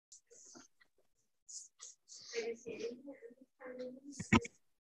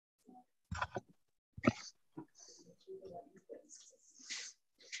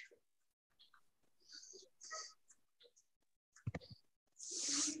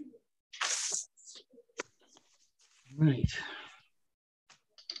Right.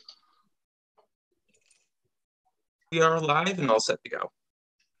 We are live and all set to go. All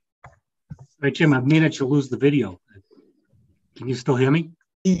right, Jim, I've managed to lose the video. Can you still hear me?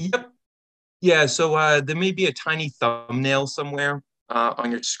 Yep. Yeah, so there may be a tiny thumbnail somewhere on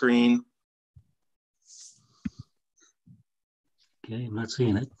your screen. Okay, I'm not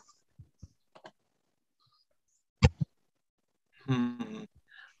seeing it.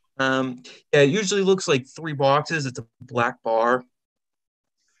 Yeah, it usually looks like 3 boxes. It's a black bar.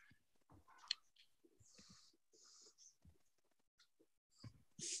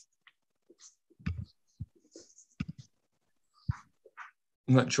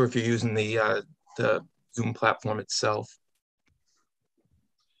 I'm not sure if you're using the Zoom platform itself.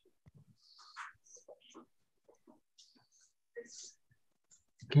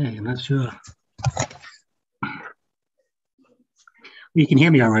 Okay, I'm not sure. You can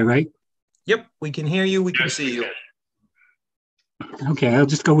hear me all right, right? Yep, we can hear you. We can see you. Okay, I'll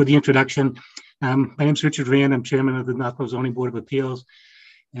just go with the introduction. My name's Richard Rand. I'm chairman of the Northborough Zoning Board of Appeals.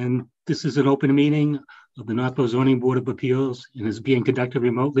 And this is an open meeting of the Northborough Zoning Board of Appeals and is being conducted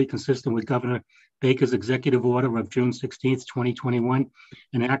remotely, consistent with Governor Baker's executive order of June 16th, 2021,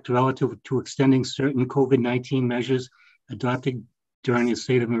 an act relative to extending certain COVID-19 measures adopted during a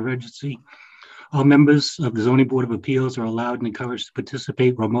state of emergency. All members of the Zoning Board of Appeals are allowed and encouraged to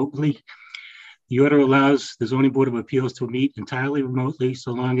participate remotely. The order allows the Zoning Board of Appeals to meet entirely remotely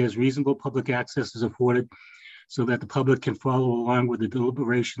so long as reasonable public access is afforded so that the public can follow along with the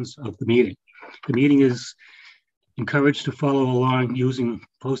deliberations of the meeting. The meeting is encouraged to follow along using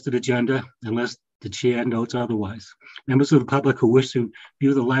posted agenda unless the chair notes otherwise. Members of the public who wish to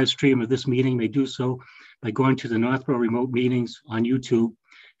view the live stream of this meeting may do so by going to the Northborough Remote Meetings on YouTube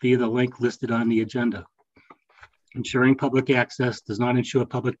via the link listed on the agenda. Ensuring public access does not ensure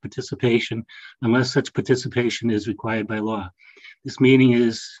public participation unless such participation is required by law. This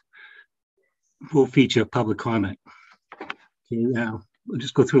meeting will feature public comment. Okay, we'll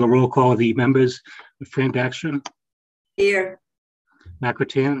just go through the roll call of the members. Fran Backstrom. Here. Matt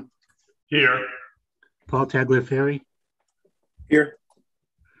Rattan. Here. Paul Tagliaferri. Here.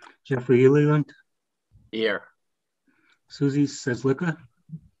 Jeffrey Leland. Here. Susie Seslicka.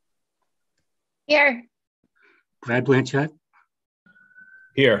 Here. Brad Blanchett.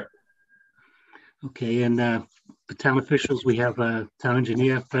 Here. Okay, and the town officials, we have town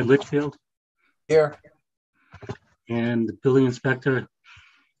engineer Fred Litchfield. Here. And the building inspector,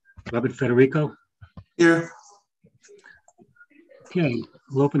 Robert Federico. Here. Okay,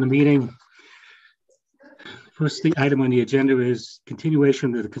 we'll open the meeting. First item on the agenda is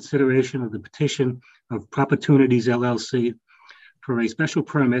continuation of the consideration of the petition of Propertunities LLC for a special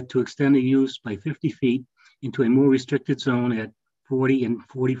permit to extend the use by 50 feet into a more restricted zone at 40 and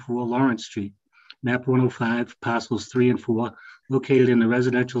 44 Lawrence Street, map 105, parcels 3 and 4, located in the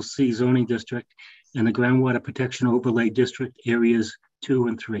residential C zoning district and the groundwater protection overlay district areas 2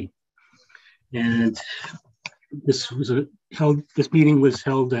 and 3. And this hearing was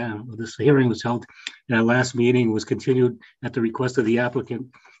held at our last meeting, was continued at the request of the applicant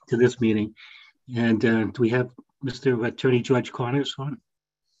to this meeting. And do we have Mr. Attorney George Connors on?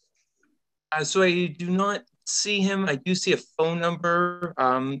 So I do not see him. I do see a phone number.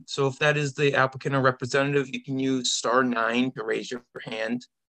 So if that is the applicant or representative, you can use *9 to raise your hand,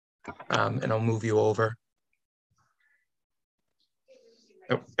 and I'll move you over.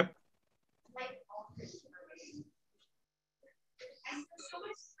 Oh, yep.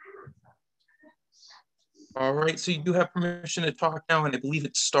 All right, so you do have permission to talk now, and I believe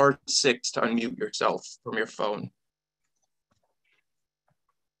it's *6 to unmute yourself from your phone.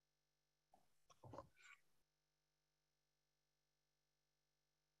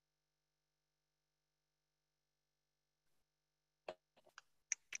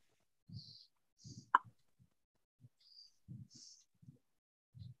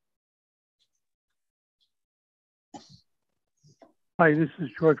 Hi, this is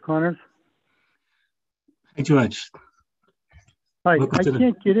George Connors. Hey, George. Hi, I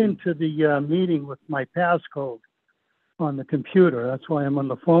can't get into the meeting with my passcode on the computer. That's why I'm on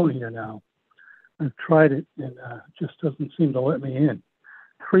the phone here now. I've tried it and it just doesn't seem to let me in.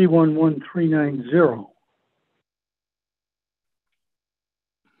 311390.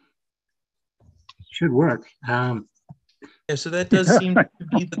 Should work. Yeah, so that does seem to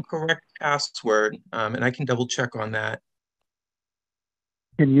be the correct password, and I can double check on that.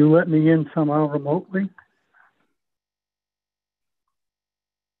 Can you let me in somehow remotely?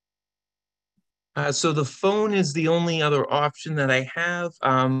 So the phone is the only other option that I have,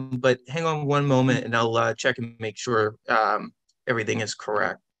 but hang on one moment and I'll check and make sure everything is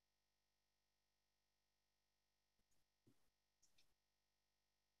correct.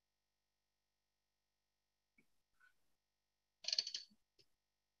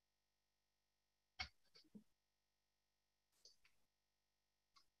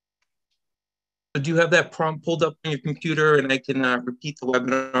 So do you have that prompt pulled up on your computer, and I can repeat the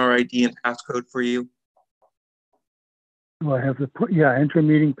webinar ID and passcode for you? Do I have the, yeah, enter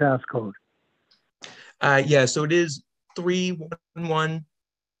meeting passcode. Yeah, so it is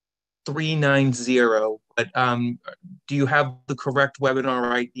 311390, but do you have the correct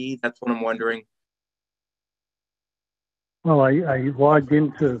webinar ID? That's what I'm wondering. Well, I logged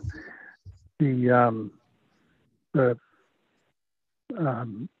into the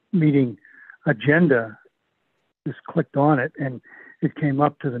meeting agenda, just clicked on it, and it came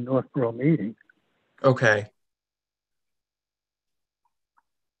up to the Northborough meeting. Okay.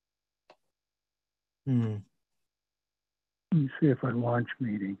 Hmm. Let me see if I launch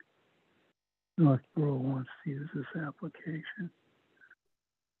meeting. Northborough wants to use this application.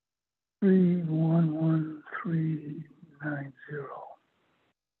 311390.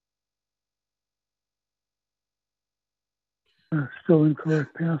 Still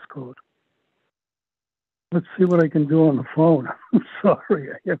incorrect passcode. Let's see what I can do on the phone. I'm sorry.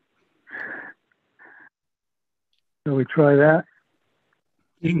 Shall we try that?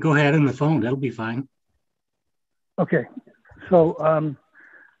 You can go ahead on the phone. That'll be fine. Okay. So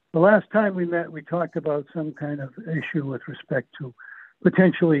the last time we met, we talked about some kind of issue with respect to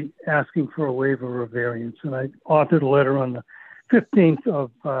potentially asking for a waiver or variance. And I authored a letter on the 15th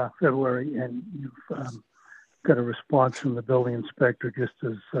of February, and you've got a response from the building inspector just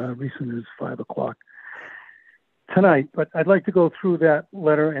as recent as 5 o'clock tonight. But I'd like to go through that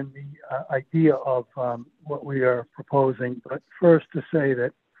letter and the idea of what we are proposing. But first to say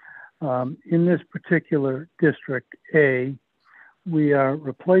that in this particular District A, we are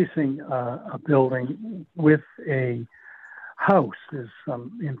replacing a building with a house. There's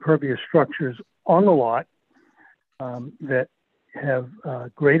some impervious structures on the lot that have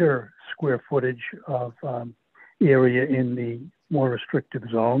greater square footage of area in the more restrictive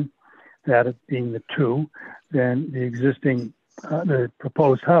zone, that being the 2, than the existing, the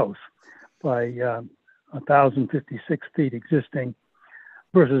proposed house by 1,056 feet existing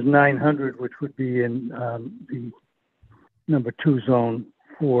versus 900, which would be in the number 2 zone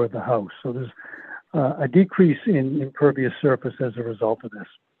for the house. So there's a decrease in impervious surface as a result of this.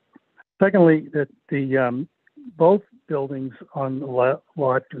 Secondly, that the both buildings on the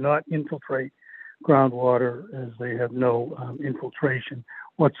lot do not infiltrate groundwater, as they have no infiltration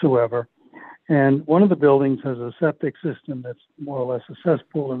whatsoever. And one of the buildings has a septic system that's more or less a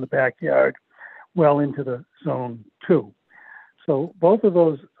cesspool in the backyard, well into the zone 2. So both of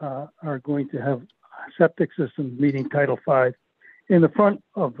those are going to have septic systems meeting Title V in the front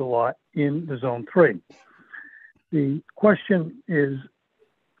of the lot in the zone 3. The question is,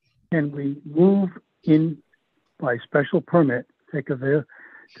 can we move in by special permit, take the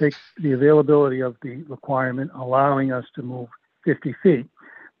availability of the requirement, allowing us to move 50 feet,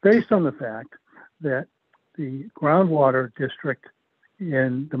 based on the fact that the groundwater district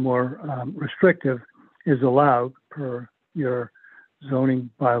in the more restrictive is allowed per your zoning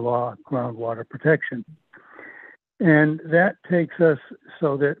bylaw groundwater protection. And that takes us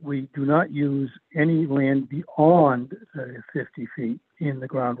so that we do not use any land beyond 50 feet in the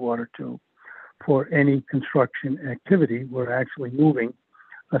groundwater tube for any construction activity. We're actually moving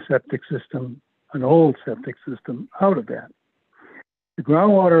a septic system, an old septic system, out of that. The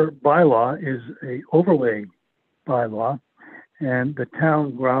groundwater bylaw is an overlay bylaw, and the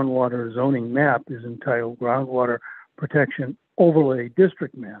town groundwater zoning map is entitled Groundwater Protection Overlay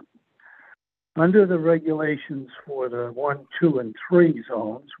District Map. Under the regulations for the 1, 2, and 3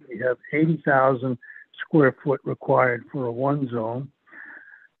 zones, we have 80,000 square foot required for a 1 zone,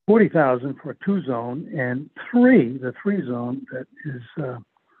 40,000 for a 2 zone, and the 3 zone that is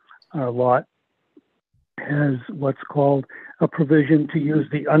our lot has what's called a provision to use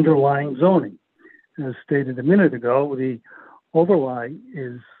the underlying zoning. As stated a minute ago, the overlay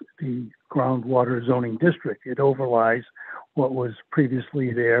is the groundwater zoning district. It overlies what was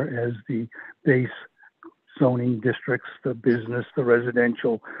previously there as the base zoning districts, the business, the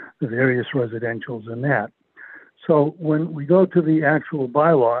residential, the various residentials and that. So when we go to the actual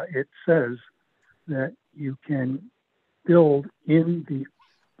bylaw, it says that you can build in the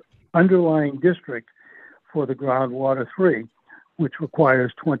underlying district for the groundwater 3, which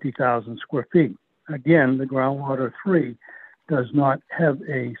requires 20,000 square feet. Again, the groundwater 3 does not have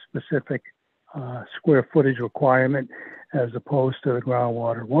a specific square footage requirement as opposed to the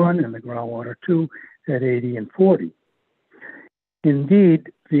groundwater 1 and the groundwater 2 at 80 and 40.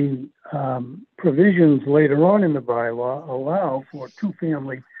 Indeed, the provisions later on in the bylaw allow for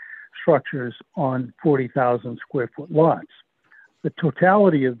two-family structures on 40,000 square foot lots. The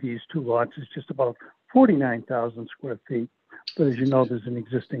totality of these two lots is just about 49,000 square feet, but as you know, there's an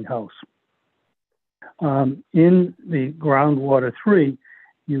existing house. In the groundwater 3,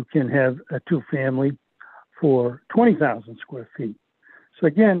 you can have a two-family for 20,000 square feet. So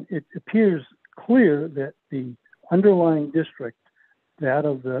again, it appears clear that the underlying district, that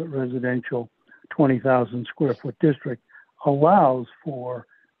of the residential 20,000 square foot district, allows for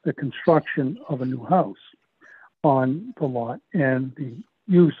the construction of a new house on the lot and the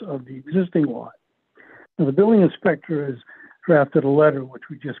use of the existing lot. Now, the building inspector has drafted a letter, which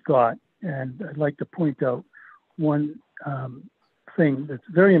we just got, and I'd like to point out one thing that's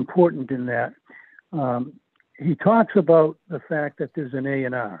very important in that. He talks about the fact that there's an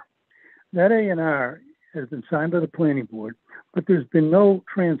A&R. That A&R has been signed by the planning board, but there's been no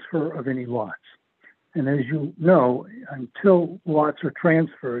transfer of any lots. And as you know, until lots are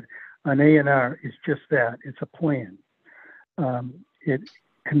transferred, an A&R is just that, it's a plan. It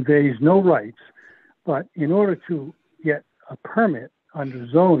conveys no rights, but in order to get a permit under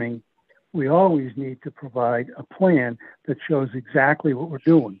zoning, we always need to provide a plan that shows exactly what we're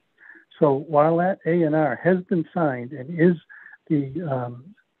doing. So while that A&R has been signed and is the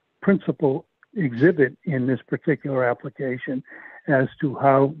principal exhibit in this particular application as to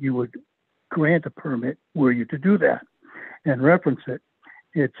how you would grant a permit were you to do that and reference it,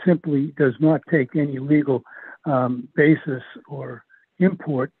 it simply does not take any legal basis or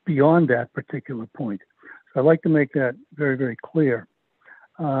import beyond that particular point. So I'd like to make that very, very clear.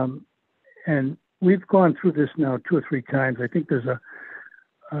 And we've gone through this now 2 or 3 times. I think there's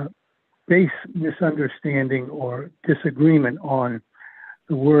a base misunderstanding or disagreement on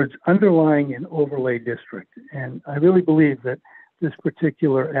the words underlying and overlay district. And I really believe that this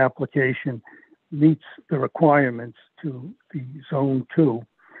particular application meets the requirements to the zone 2.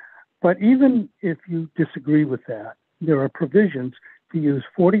 But even if you disagree with that, there are provisions to use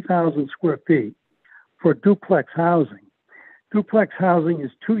 40,000 square feet for duplex housing. Duplex housing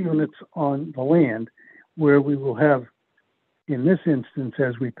is 2 units on the land where we will have, in this instance,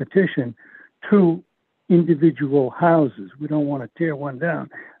 as we petition, 2 individual houses. We don't want to tear one down.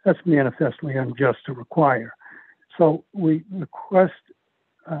 That's manifestly unjust to require. So we request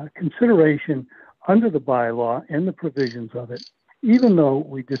consideration under the bylaw and the provisions of it, even though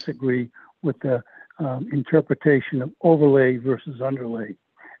we disagree with the interpretation of overlay versus underlay.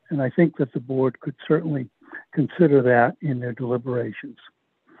 And I think that the board could certainly consider that in their deliberations.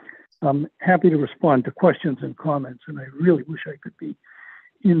 I'm happy to respond to questions and comments, and I really wish I could be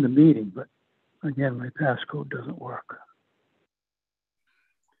in the meeting, but again, my passcode doesn't work.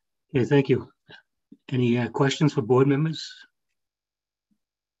 Okay, thank you. Any questions for board members?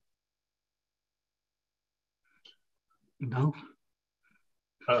 No?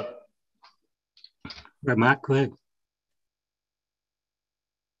 Mark, go ahead.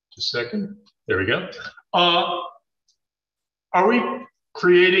 Just a second. There we go. Are we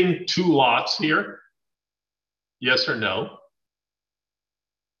creating 2 lots here? Yes or no?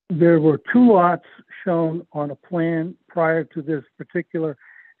 There were 2 lots shown on a plan prior to this particular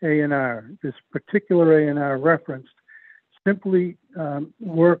A&R. This particular A&R referenced simply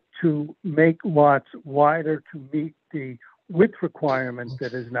worked to make lots wider to meet the width requirement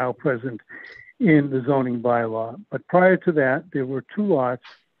that is now present in the zoning bylaw. But prior to that, there were 2 lots,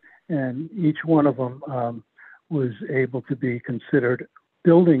 and each one of them was able to be considered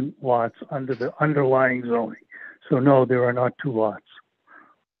building lots under the underlying zoning. So no, there are not 2 lots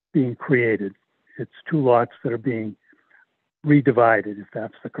being created. It's 2 lots that are being redivided, if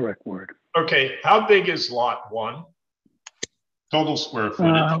that's the correct word. Okay, how big is lot 1? Total square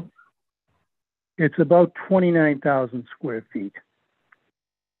footage? It's about 29,000 square feet.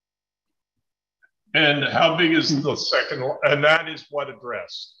 And how big is the second one? And that is what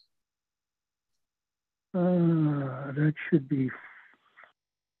address? That should be,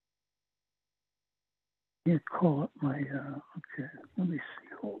 can't call it my, okay, let me see,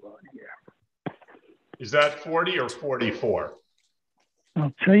 hold on here. Is that 40 or 44?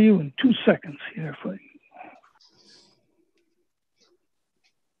 I'll tell you in 2 seconds here if I,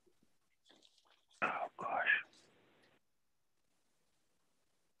 oh gosh.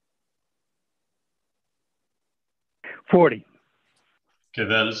 $40. Okay,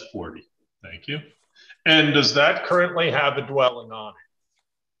 that is 40. Thank you. And does that currently have a dwelling on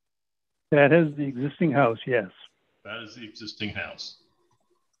it? That is the existing house, yes. That is the existing house.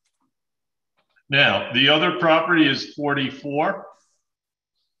 Now, the other property is 44.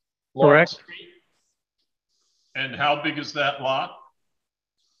 Correct. Street. And how big is that lot?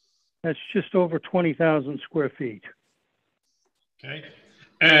 That's just over 20,000 square feet. Okay.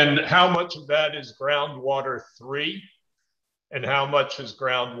 And how much of that is groundwater 3? And how much is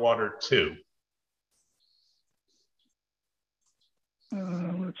groundwater 2?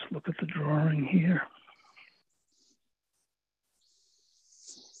 Let's look at the drawing here.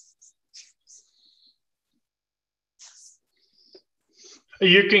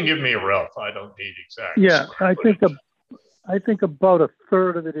 You can give me a rough. I don't need exact. Yeah, I think about a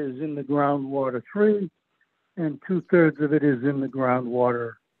third of it is in the groundwater 3, and 2/3 of it is in the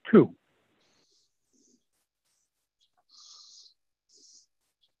groundwater 2.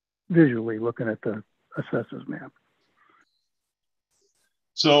 Visually looking at the assessor's map.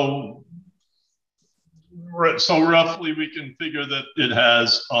 So roughly we can figure that it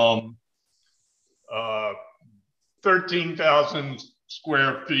has 13,000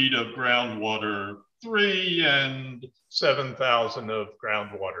 square feet of groundwater 3 and 7,000 of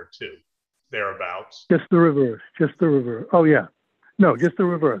groundwater 2, thereabouts. Just the reverse, just the reverse. Oh yeah, no, just the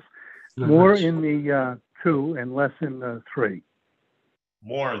reverse. More in the 2 and less in the 3.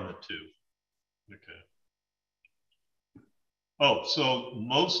 More in the 2, okay. Oh, so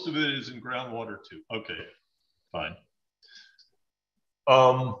most of it is in groundwater 2, okay, fine.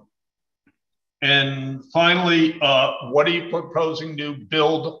 And finally, what are you proposing to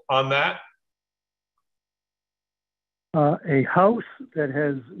build on that? A house that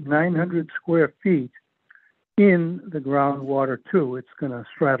has 900 square feet in the groundwater 2. It's going to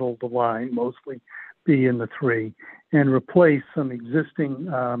straddle the line, mostly be in the 3, and replace some existing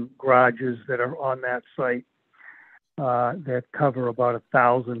garages that are on that site that cover about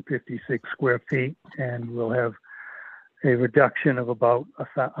 1,056 square feet, and we'll have a reduction of about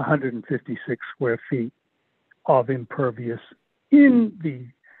 156 square feet of impervious in the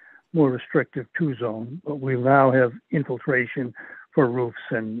more restrictive 2 zone, but we now have infiltration for roofs,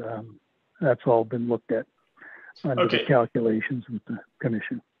 and that's all been looked at under the calculations with the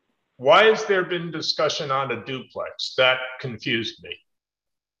commission. Why has there been discussion on a duplex? That confused me.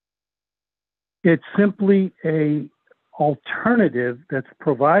 It's simply a alternative that's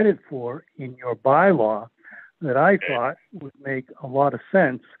provided for in your bylaw that I thought would make a lot of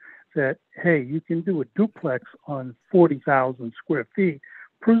sense, that, hey, you can do a duplex on 40,000 square feet,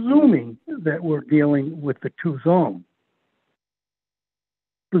 presuming that we're dealing with the 2 zone.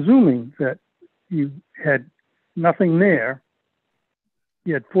 Presuming that you had nothing there,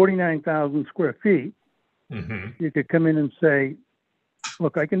 you had 49,000 square feet, you could come in and say,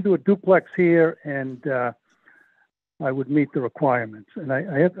 look, I can do a duplex here, and I would meet the requirements. And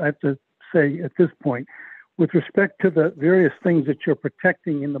I have to say at this point, with respect to the various things that you're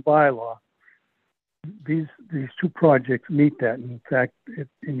protecting in the bylaw, these 2 projects meet that. In fact, it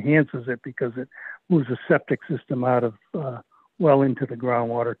enhances it because it moves a septic system out of well into the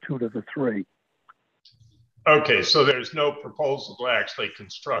groundwater 2 to the 3. Okay, so there's no proposal to actually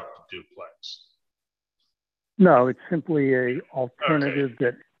construct a duplex. No, it's simply a alternative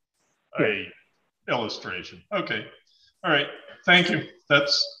that. A illustration. Okay. All right. Thank you.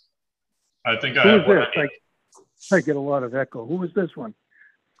 I think I have what I need. I get a lot of echo. Who was this one?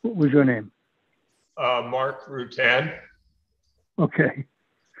 What was your name? Mark Rutan. Okay.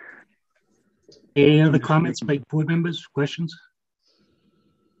 Any other comments by board members, questions?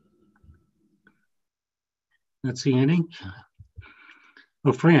 Not seeing any.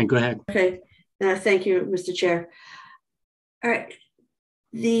 Oh, Fran, go ahead. Okay, thank you, Mr. Chair. All right,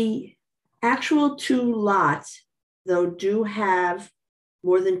 the actual 2 lots, though, do have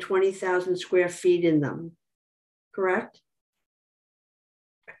more than 20,000 square feet in them, correct?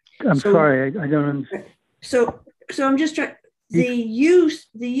 I'm sorry, I don't understand. So I'm just trying, the use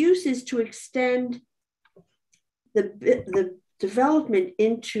is to extend the development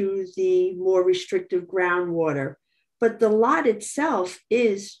into the more restrictive groundwater, but the lot itself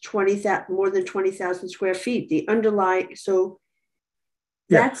is more than 20,000 square feet. The underlying, so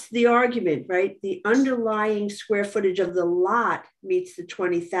that's the argument, right? The underlying square footage of the lot meets the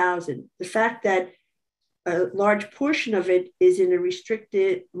 20,000. The fact that a large portion of it is in a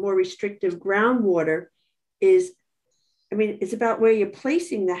more restrictive groundwater is, I mean, it's about where you're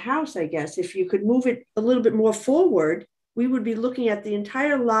placing the house, I guess. If you could move it a little bit more forward, we would be looking at the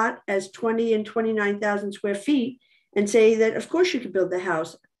entire lot as 20 and 29,000 square feet and say that, of course, you could build the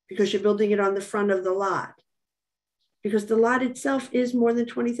house because you're building it on the front of the lot. Because the lot itself is more than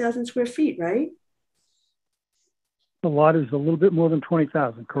 20,000 square feet, right? The lot is a little bit more than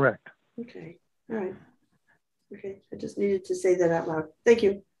 20,000, correct. Okay, all right. Okay, I just needed to say that out loud. Thank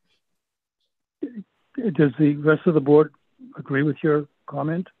you. does the rest of the board agree with your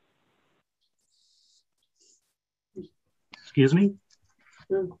comment? Excuse me?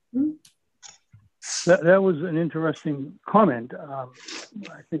 Mhm. That was an interesting comment.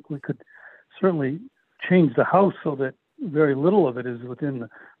 I think we could certainly change the house so that very little of it is within the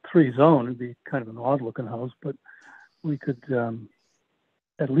 3 zone. It'd be kind of an odd looking house, but we could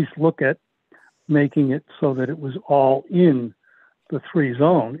at least look at making it so that it was all in the 3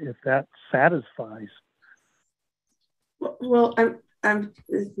 zone, if that satisfies. Well, I'm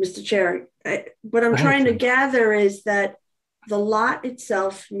Mr. Chair. What I'm trying to gather is that the lot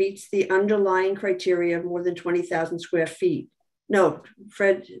itself meets the underlying criteria of more than 20,000 square feet. No,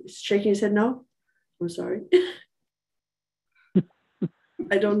 Fred is shaking his head no? I'm sorry.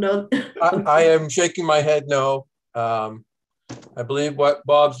 I don't know. I am shaking my head no. I believe what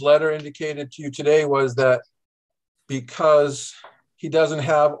Bob's letter indicated to you today was that because he doesn't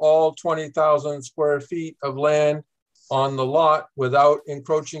have all 20,000 square feet of land on the lot without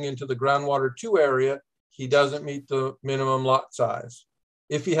encroaching into the groundwater 2 area, he doesn't meet the minimum lot size.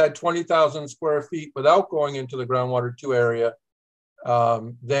 If he had 20,000 square feet without going into the groundwater 2 area,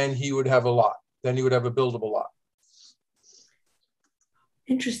 then he would have a lot. Then he would have a buildable lot.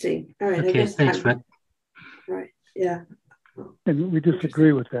 Interesting. All right. Okay, thanks, Fred. Right. Yeah. And we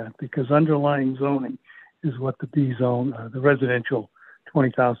disagree with that because underlying zoning is what the B zone, the residential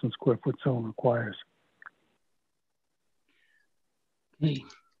 20,000 square foot zone requires. Okay.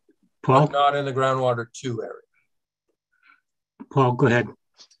 Paul? But not in the groundwater 2 area. Paul, go ahead.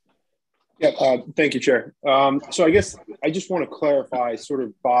 Yeah, thank you, Chair. So I guess I just want to clarify sort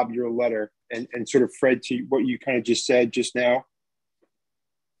of, Bob, your letter and sort of Fred to what you kind of just said just now.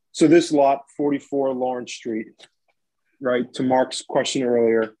 So this lot, 44 Lawrence Street, right, to Mark's question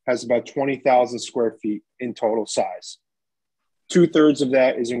earlier, has about 20,000 square feet in total size. 2/3 of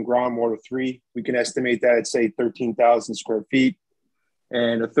that is in groundwater 3. We can estimate that at, say, 13,000 square feet.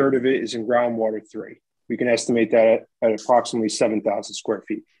 And 1/3 of it is in groundwater 3. We can estimate that at approximately 7,000 square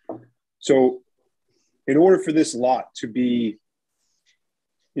feet. So in order for this lot to be,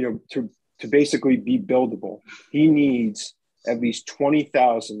 to basically be buildable, he needs at least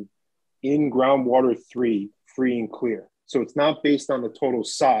 20,000 in groundwater 3, free and clear. So it's not based on the total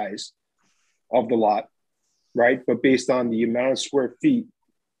size of the lot, right? But based on the amount of square feet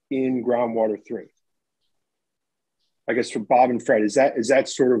in groundwater 3. I guess for Bob and Fred, is that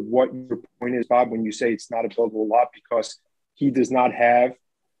sort of what your point is, Bob, when you say it's not a buildable lot because he does not have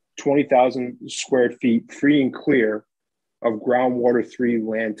 20,000 square feet free and clear of groundwater 3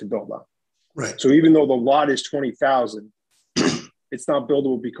 land to build on? Right. So even though the lot is 20,000, it's not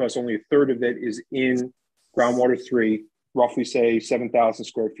buildable because only 1/3 of it is in groundwater 3, roughly say 7,000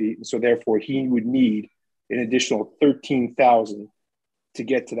 square feet. And so therefore he would need an additional 13,000 to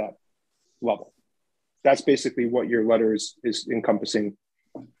get to that level. That's basically what your letter is encompassing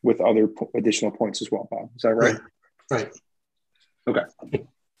with other additional points as well, Bob. Is that right? Right. Okay.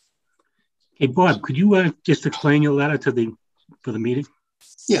 Hey, Bob, could you just explain your letter for the meeting?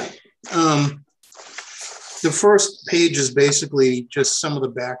 Yeah. The first page is basically just some of the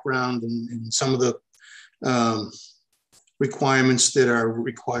background and some of the requirements that are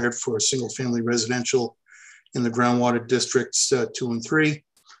required for a single family residential in the groundwater districts 2 and 3.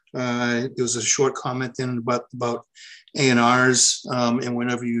 There was a short comment then about A&Rs, and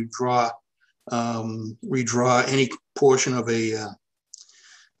whenever you redraw any portion of a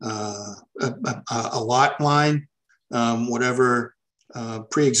lot line, whatever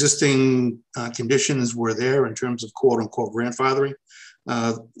pre-existing conditions were there in terms of quote unquote grandfathering,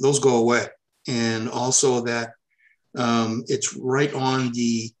 those go away. And also that it's right on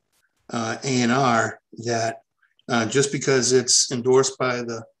the A&R that just because it's endorsed by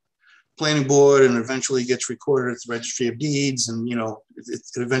the planning board and eventually gets recorded at the registry of deeds and it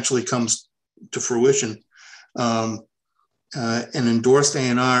eventually comes to fruition, an endorsed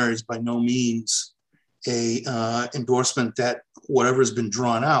A&R is by no means a endorsement that whatever has been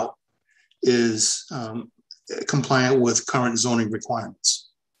drawn out is compliant with current zoning requirements.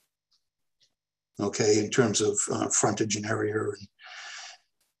 Okay, in terms of frontage and area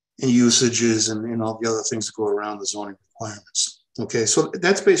and usages and all the other things that go around the zoning requirements. Okay, so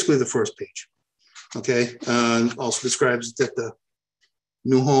that's basically the first page. Okay, also describes that the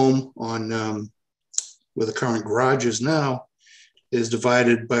new home on where the current garage is now is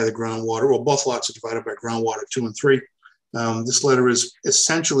divided by the groundwater. Well, both lots are divided by groundwater 2 and 3. This letter is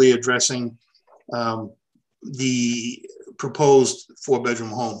essentially addressing the proposed 4-bedroom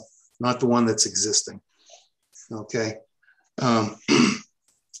home, not the one that's existing. Okay.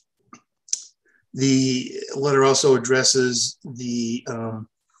 The letter also addresses the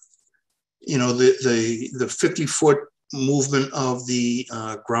you know, the 50-foot movement of the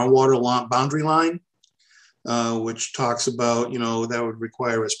groundwater boundary line, which talks about, you know, that would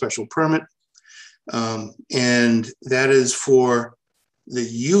require a special permit. And that is for the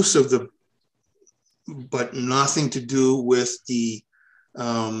use of the, but nothing to do with the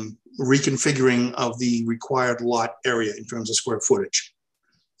reconfiguring of the required lot area in terms of square footage.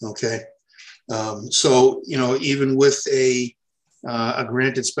 Okay. So, you know, even with a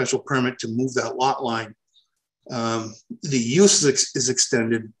granted special permit to move that lot line, the use is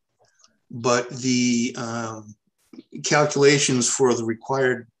extended, but the calculations for the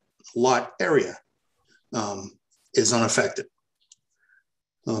required lot area is unaffected.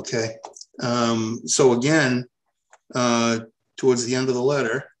 Okay. So again, towards the end of the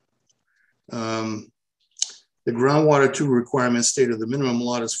letter, the groundwater 2 requirements stated the minimum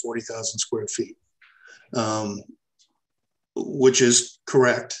lot is 40,000 square feet, which is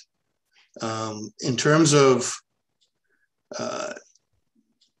correct. In terms of,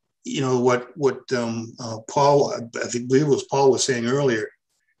 you know, what Paul, I believe it was Paul was saying earlier,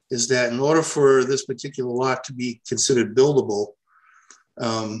 is that in order for this particular lot to be considered buildable,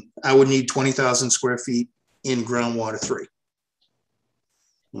 I would need 20,000 square feet in groundwater 3.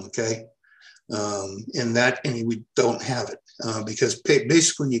 Okay. And we don't have it because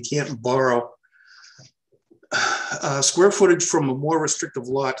basically you can't borrow square footage from a more restrictive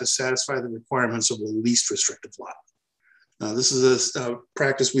lot to satisfy the requirements of a least restrictive lot. This is a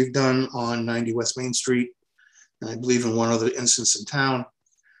practice we've done on 90 West Main Street, and I believe in one other instance in town.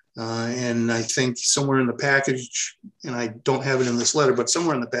 And I think somewhere in the package, and I don't have it in this letter, but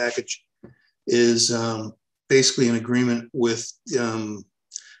somewhere in the package is basically an agreement with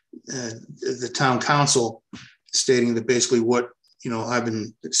the town council stating that basically what, you know, I've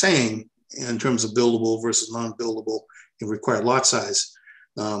been saying in terms of buildable versus non-buildable and required lot size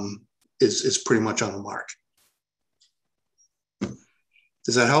is pretty much on the mark.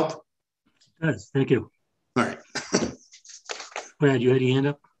 Does that help? Yes, thank you. All right. Brad, you had your hand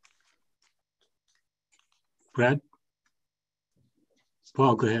up? Brad?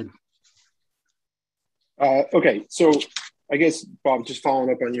 Paul, go ahead. Okay, so I guess, Bob, just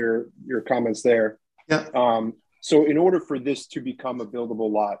following up on your comments there. Yeah. So in order for this to become a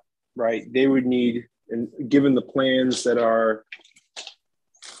buildable lot, right, they would need, and given the plans that are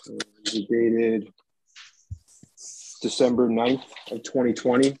dated December 9th of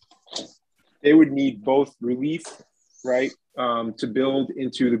 2020, they would need both relief, right, to build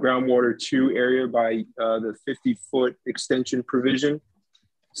into the groundwater 2 area by the 50-foot extension provision,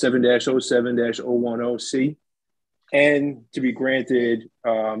 7-07-010C, and to be granted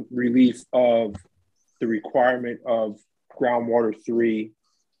relief of the requirement of groundwater 3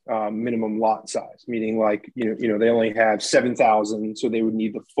 minimum lot size, meaning like, you know, they only have 7,000, so they would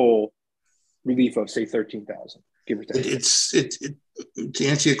need the full relief of say 13,000, give or take. To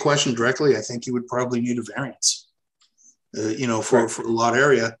answer your question directly, I think you would probably need a variance, you know, for a lot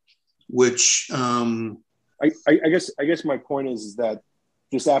area, which I guess my point is that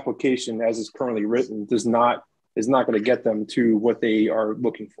this application, as it's currently written, is not going to get them to what they are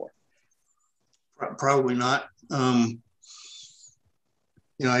looking for. Probably not.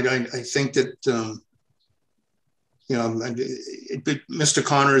 You know, I think that you know, Mr.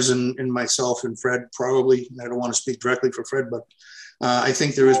 Connors and myself and Fred probably, I don't want to speak directly for Fred, but I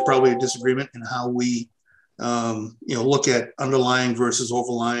think there is probably a disagreement in how we, you know, look at underlying versus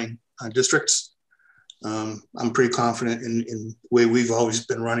overlying districts. I'm pretty confident in the way we've always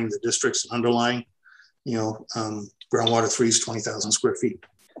been running the districts and underlying, you know, groundwater 3 is 20,000 square feet.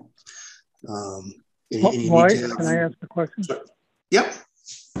 Why, can I ask the question? Yep.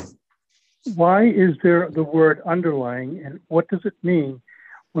 Why is there the word underlying, and what does it mean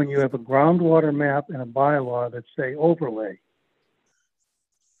when you have a groundwater map and a bylaw that say overlay?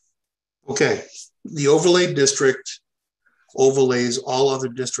 Okay, the overlay district overlays all other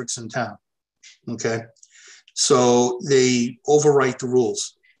districts in town. Okay, so they overwrite the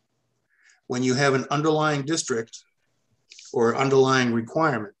rules. When you have an underlying district or underlying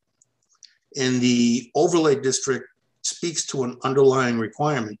requirement, and the overlay district speaks to an underlying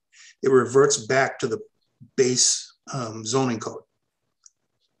requirement, it reverts back to the base zoning code.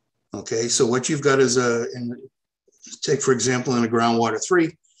 Okay, so what you've got is take for example in a groundwater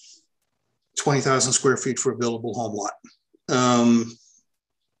 3, 20,000 square feet for a buildable home lot.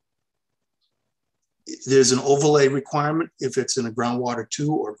 There's an overlay requirement if it's in a groundwater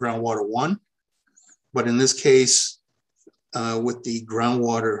 2 or groundwater 1, but in this case, with the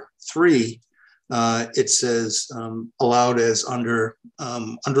groundwater 3, it says allowed as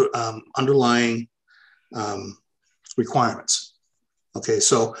underlying requirements. Okay,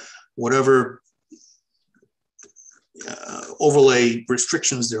 so whatever overlay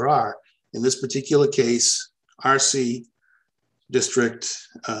restrictions there are. In this particular case, RC district,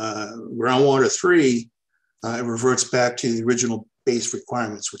 groundwater 3, it reverts back to the original base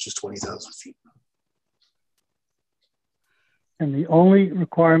requirements, which is 20,000 feet. And the only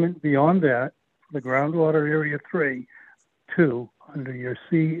requirement beyond that, the groundwater area 3.2 under your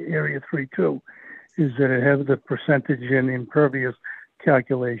C area 3.2, is that it has the percentage in impervious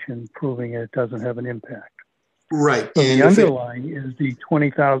calculation proving it doesn't have an impact. Right. So the underlying is the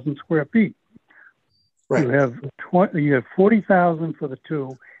 20,000 square feet. Right. You have 40,000 for the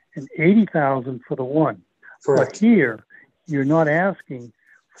 2 and 80,000 for the 1. Correct. But here, you're not asking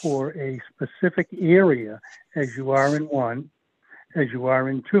for a specific area as you are in 1, as you are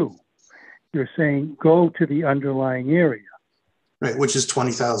in 2. You're saying go to the underlying area. Right, which is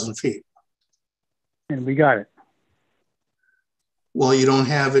 20,000 feet. And we got it. Well, you don't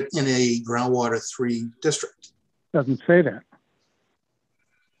have it in a groundwater 3 district. Doesn't say that.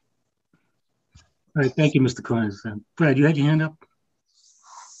 All right, thank you, Mr. Connors. Brad, you had your hand up?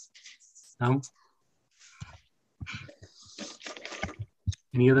 No?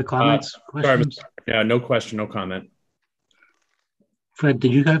 Any other comments, questions? Sorry, yeah, no question, no comment. Fred,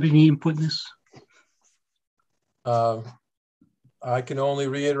 did you have any input in this? I can only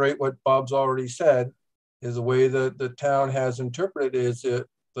reiterate what Bob's already said, is the way that the town has interpreted is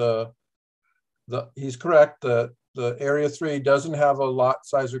that he's correct, the area 3 doesn't have a lot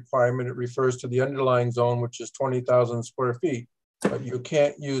size requirement. It refers to the underlying zone, which is 20,000 square feet, but you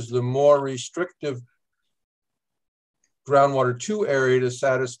can't use the more restrictive groundwater 2 area to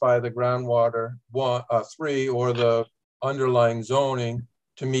satisfy the groundwater 3 or the underlying zoning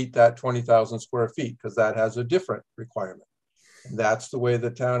to meet that 20,000 square feet, because that has a different requirement. And that's the way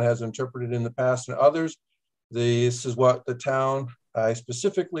the town has interpreted in the past and others. This is what the town, I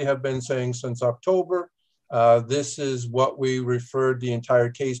specifically have been saying since October. This is what we referred the entire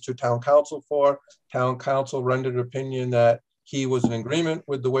case to town council for. Town council rendered opinion that he was in agreement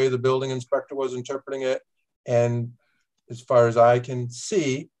with the way the building inspector was interpreting it. And as far as I can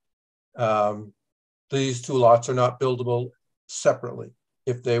see, these 2 lots are not buildable separately.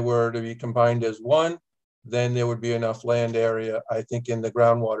 If they were to be combined as 1, then there would be enough land area, I think, in the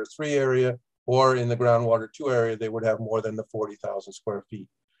groundwater 3 area or in the groundwater 2 area, they would have more than the 40,000 square feet.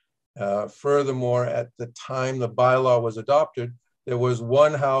 Furthermore, at the time the bylaw was adopted, there was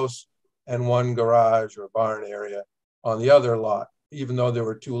 1 house and 1 garage or barn area on the other lot, even though there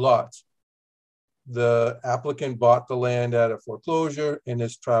were 2 lots. The applicant bought the land at a foreclosure and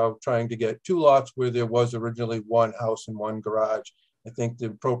is trying to get 2 lots where there was originally 1 house and 1 garage. I think the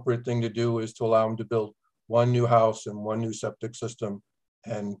appropriate thing to do is to allow him to build 1 new house and 1 new septic system,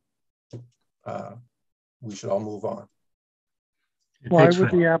 and we should all move on. Why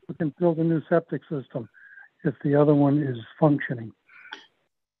would the applicant build a new septic system if the other one is functioning?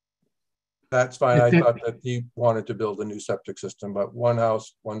 That's fine. I thought that he wanted to build a new septic system, but 1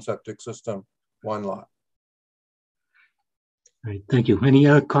 house, 1 septic system, 1 lot. All right, thank you. Any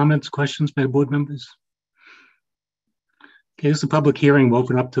other comments, questions by board members? Okay, this is a public hearing. We'll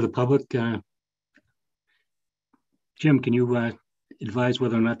open up to the public. Jim, can you advise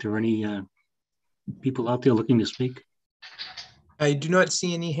whether or not there are any people out there looking to speak? I do not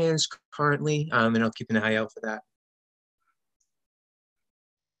see any hands currently, and I'll keep an eye out for that.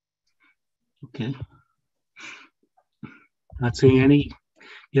 Okay. Not seeing any.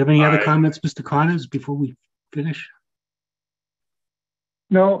 You have any other comments, Mr. Connors, before we finish?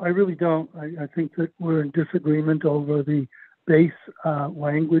 No, I really don't. I think that we're in disagreement over the base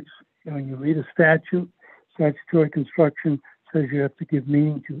language. You know, you read a statute, statutory construction says you have to give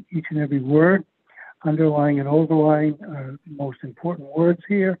meaning to each and every word. Underlying and overlying are the most important words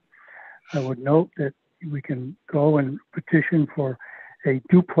here. I would note that we can go and petition for a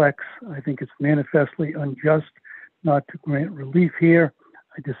duplex. I think it's manifestly unjust not to grant relief here.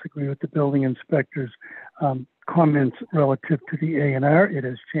 I disagree with the building inspector's comments relative to the A&R. It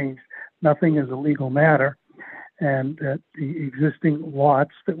has changed nothing as a legal matter, and that the existing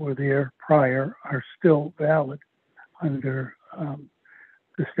lots that were there prior are still valid under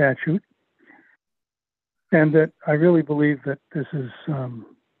the statute. And that I really believe that this is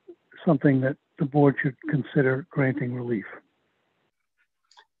something that the board should consider granting relief.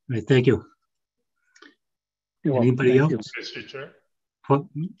 All right, thank you. Anybody else? Mr. Chair?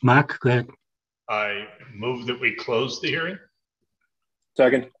 Mark, go ahead. I move that we close the hearing.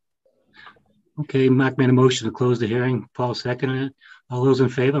 Second. Okay, Mark made a motion to close the hearing. Paul seconded it. All those in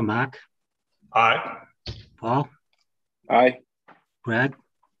favor, Mark? Aye. Paul? Aye. Brad?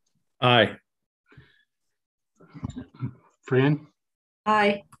 Aye. Fran?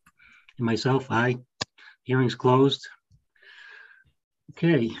 Aye. And myself, aye. Hearing's closed.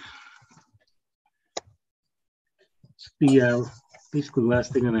 Okay. It's the basically the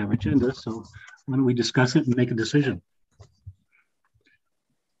last thing on our agenda, so why don't we discuss it and make a decision?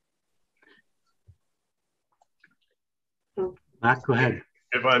 Mark, go ahead.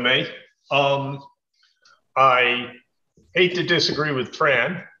 If I may. I hate to disagree with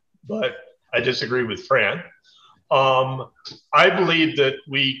Fran, but I disagree with Fran. I believe that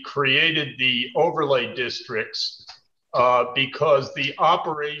we created the overlay districts because the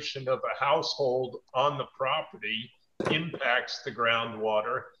operation of a household on the property impacts the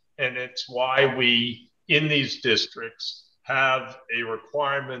groundwater, and it's why we, in these districts, have a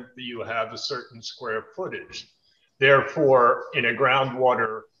requirement that you have a certain square footage. Therefore, in a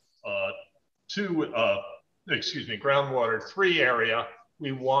groundwater groundwater 3 area,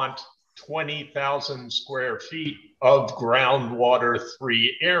 we want 20,000 square feet of groundwater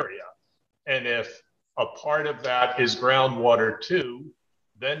 3 area. And if a part of that is groundwater 2,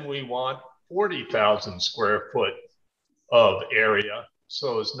 then we want 40,000 square foot of area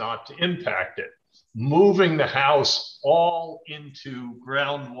so as not to impact it. Moving the house all into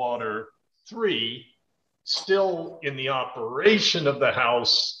groundwater 3, still in the operation of the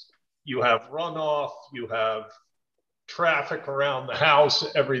house, you have runoff, you have traffic around the house,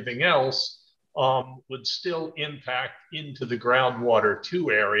 everything else would still impact into the groundwater 2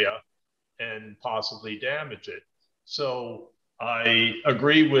 area and possibly damage it. So I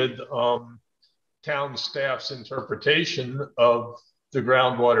agree with town staff's interpretation of the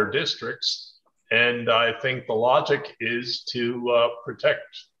groundwater districts. And I think the logic is to protect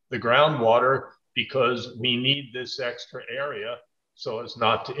the groundwater because we need this extra area so as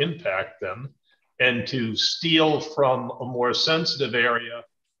not to impact them. And to steal from a more sensitive area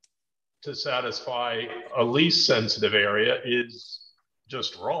to satisfy a least sensitive area is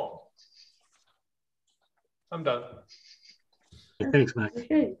just wrong. I'm done. Thanks, Max.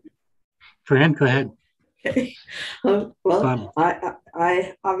 Okay. Fran, go ahead. Okay. Well,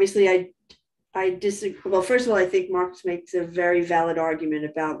 I obviously I disagree. Well, first of all, I think Marx makes a very valid argument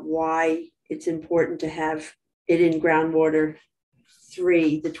about why it's important to have it in groundwater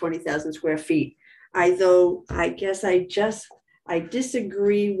 3, the 20,000 square feet. I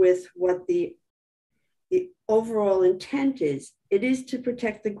disagree with what the overall intent is. It is to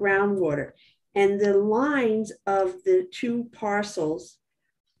protect the groundwater, and the lines of the 2 parcels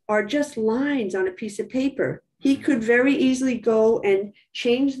are just lines on a piece of paper. He could very easily go and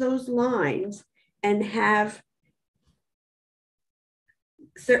change those lines and have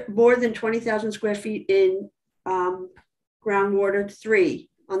more than 20,000 square feet in groundwater 3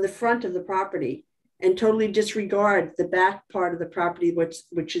 on the front of the property and totally disregard the back part of the property,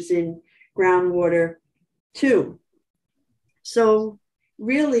 which is in groundwater 2. So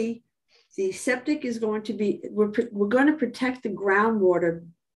really, the septic is going to be, we're going to protect the groundwater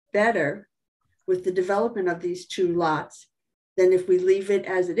better with the development of these 2 lots than if we leave it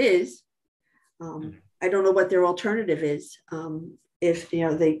as it is. I don't know what their alternative is. If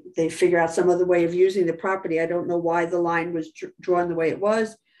they figure out some other way of using the property, I don't know why the line was drawn the way it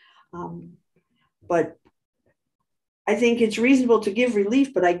was. But I think it's reasonable to give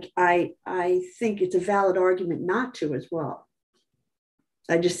relief, but I think it's a valid argument not to as well.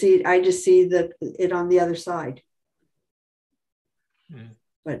 I just see it on the other side.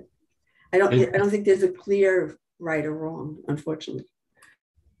 But I don't think there's a clear right or wrong, unfortunately.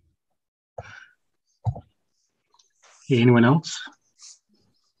 Anyone else?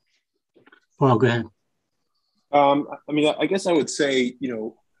 Paul, go ahead. I guess I would say,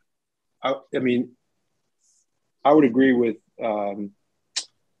 I would agree with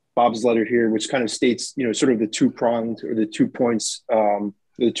Bob's letter here, which kind of states, sort of the 2-pronged or the 2 points,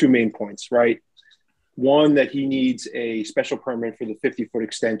 the 2 main points, right? One, that he needs a special permit for the 50-foot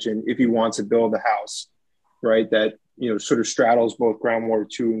extension if he wants to build a house, right? That, sort of straddles both groundwater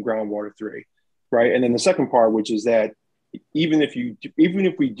 2 and groundwater 3, right? And then the second part, which is that even if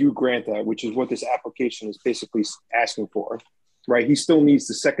we do grant that, which is what this application is basically asking for, right? He still needs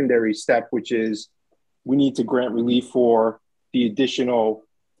the secondary step, which is we need to grant relief for the additional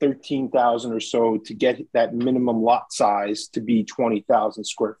 13,000 or so to get that minimum lot size to be 20,000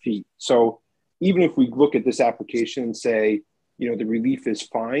 square feet. So even if we look at this application and say, the relief is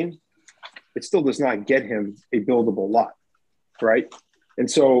fine, it still does not get him a buildable lot, right?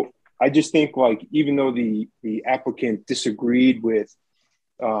 And so I just think, even though the applicant disagreed with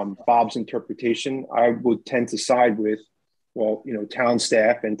Bob's interpretation, I would tend to side with, town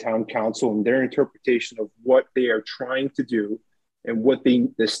staff and town council and their interpretation of what they are trying to do and what the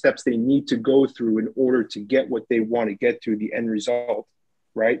steps they need to go through in order to get what they want to get to, the end result.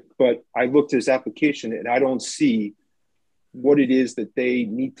 right? But I looked at his application and I don't see what it is that they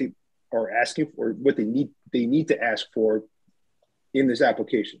need to are asking for, what they need to ask for in this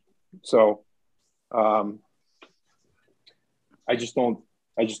application. So I just don't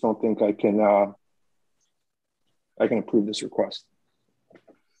think I can approve this request.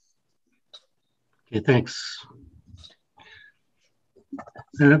 Okay, thanks.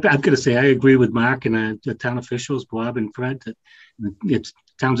 And I'm going to say I agree with Mark and the town officials, Bob and Fred, that it's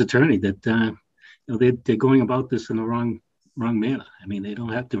town's attorney that you know, they're going about this in the wrong manner. I mean, they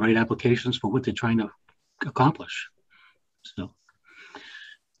don't have the right applications for what they're trying to accomplish. So,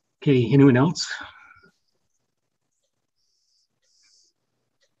 okay, anyone else?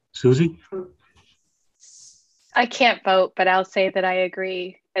 Susie? I can't vote, but I'll say that I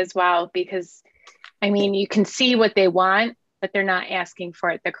agree as well, because I mean, you can see what they want, but they're not asking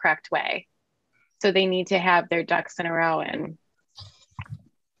for it the correct way. So they need to have their ducks in a row. And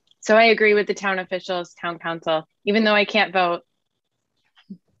so I agree with the town officials, town council, even though I can't vote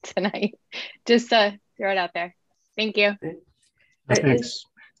tonight, just to throw it out there. Thank you. Thanks.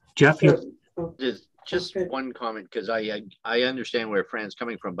 Jeff? Just one comment, because I understand where Fran's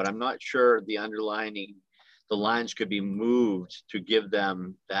coming from, but I'm not sure the lines could be moved to give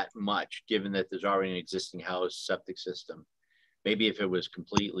them that much, given that there's already an existing house, septic system. Maybe if it was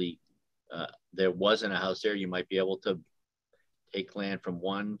completely, there wasn't a house there, you might be able to take land from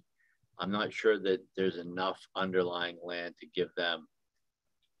one. I'm not sure that there's enough underlying land to give them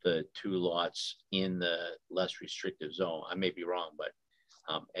the 2 lots in the less restrictive zone. I may be wrong, but,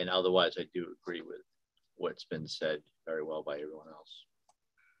 and otherwise I do agree with what's been said very well by everyone else.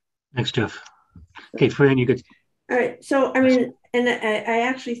 Thanks, Jeff. Okay, Fran, you could. All right. So, I mean, and I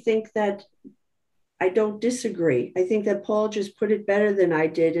actually think that I don't disagree. I think that Paul just put it better than I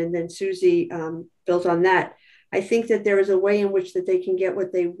did. And then Susie built on that. I think that there is a way in which that they can get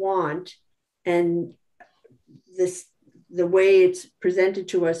what they want. And the way it's presented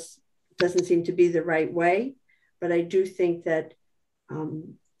to us doesn't seem to be the right way. But I do think that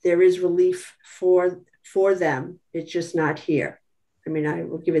there is relief for them. It's just not here. I mean, I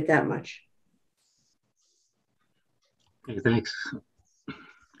will give it that much. Okay, thanks.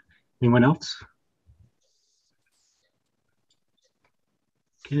 Anyone else?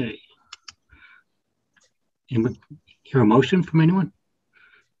 Okay. Anyone hear a motion from anyone?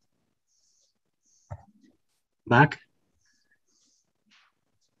 Mark?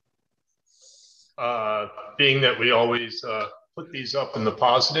 Being that we always put these up in the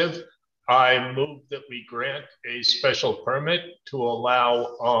positive, I move that we grant a special permit to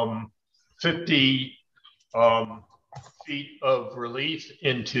allow 50 feet of relief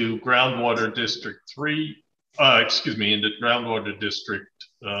into groundwater district 3, into groundwater district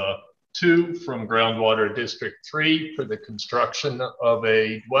 2 from groundwater district 3 for the construction of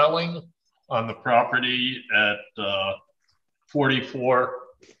a dwelling on the property at 44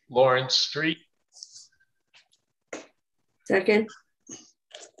 Lawrence Street. Second.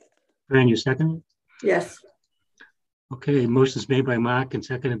 Fran, you second? Yes. Okay, motion's made by Mark and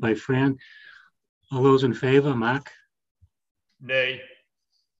seconded by Fran. All those in favor, Mark? Nay.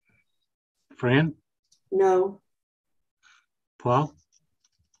 Fran? No. Paul?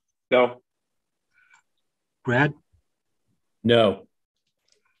 No. Brad? No.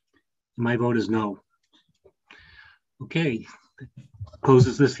 My vote is no. Okay,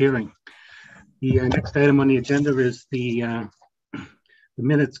 closes this hearing. The next item on the agenda is the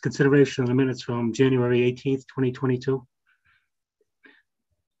minutes, consideration of the minutes from January 18th, 2022.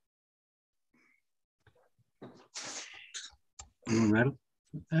 Anyone read them?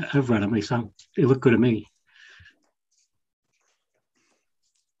 I've read them myself. They look good to me.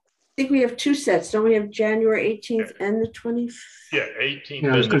 I think we have 2 sets. Don't we have January 18th and the 25th? Yeah, 18th.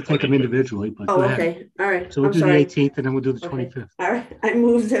 Yeah, I was going to take them individually, but oh, okay. All right. So we'll do the 18th and then we'll do the 25th. All right. I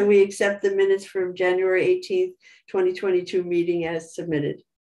move that we accept the minutes from January 18th, 2022 meeting as submitted.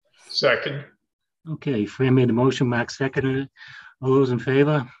 Second. Okay, Fran made the motion, Mark seconded it. All those in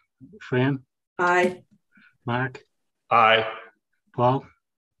favor? Fran? Aye. Mark? Aye. Paul?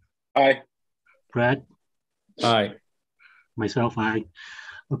 Aye. Brad? Aye. Myself, aye.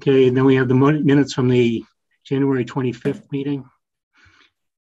 Okay, and then we have the minutes from the January 25th meeting.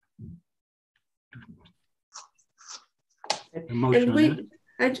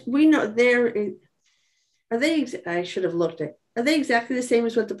 And we know are they, I should have looked at, are they exactly the same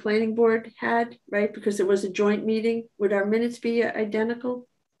as what the planning board had, right? Because it was a joint meeting. Would our minutes be identical?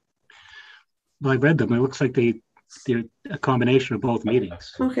 Well, I read them. It looks like they're a combination of both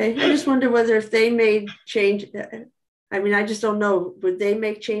meetings. Okay, I just wonder whether if they made change, I mean, I just don't know. Would they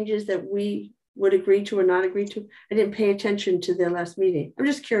make changes that we would agree to or not agree to? I didn't pay attention to their last meeting. I'm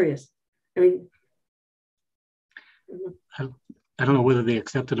just curious. I mean, I don't know whether they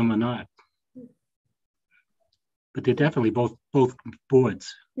accepted them or not, but they're definitely both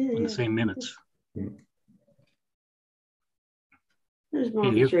boards on the same minutes. There's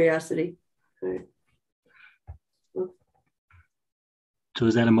more curiosity. All right. So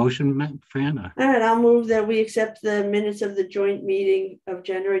is that a motion, Fran? Or? All right, I'll move that we accept the minutes of the joint meeting of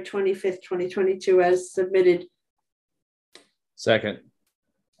January 25th, 2022 as submitted. Second.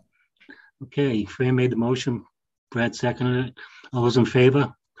 Okay, Fran made the motion. Brad seconded it. All those in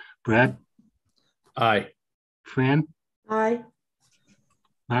favor? Brad? Aye. Fran? Aye.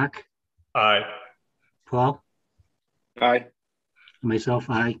 Mark? Aye. Paul? Aye. Myself,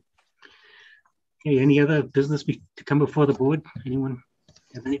 aye. Okay, any other business to come before the board? Anyone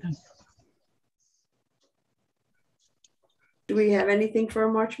have anything? Do we have anything for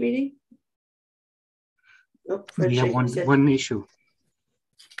a March meeting? Oh, we have one issue.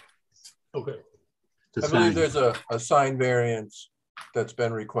 Okay. I believe there's a sign variance that's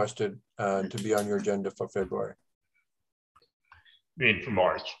been requested to be on your agenda for February. You mean for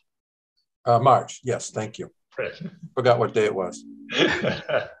March? March, yes, thank you. Forgot what day it was.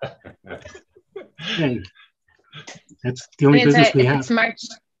 Okay. That's the only business we have. It's March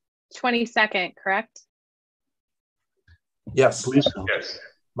 22nd, correct? Yes. I believe so. Yes.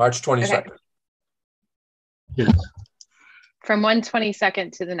 March 22nd. Okay. Yes. From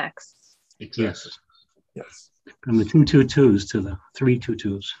 1/22nd to the next. Exactly. Yes. Yes. From the 222s to the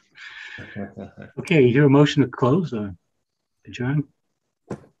 322s. Okay, you hear a motion to close or adjourn?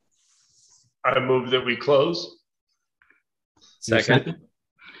 I move that we close. Second.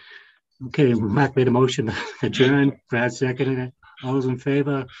 Okay, Mark made a motion to adjourn. Brad seconded it. All those in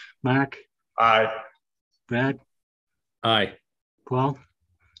favor? Mark? Aye. Brad? Aye. Paul?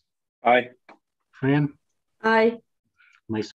 Aye. Fran? Aye. Myself.